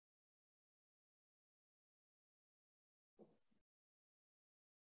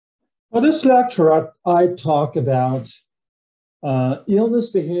For this lecture, I talk about illness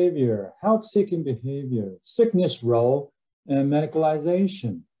behavior, help-seeking behavior, sickness role, and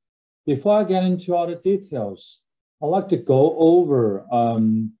medicalization. Before I get into all the details, I'd like to go over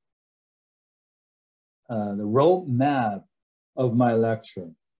the roadmap of my lecture.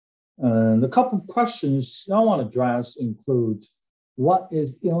 And a couple of questions I want to address include, what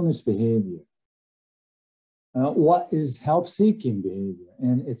is illness behavior? What is help-seeking behavior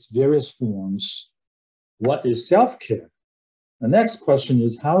and its various forms? What is self-care? The next question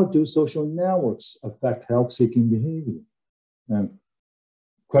is, how do social networks affect help-seeking behavior? And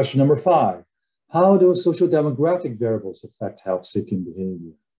question number 5, how do social demographic variables affect help-seeking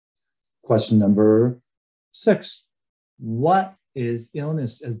behavior? Question number 6, what is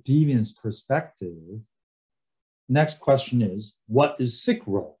illness as deviance perspective? Next question is, what is sick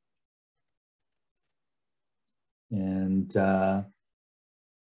role? And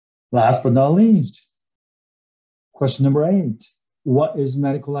last but not least, question number 8, what is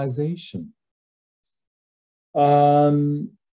medicalization?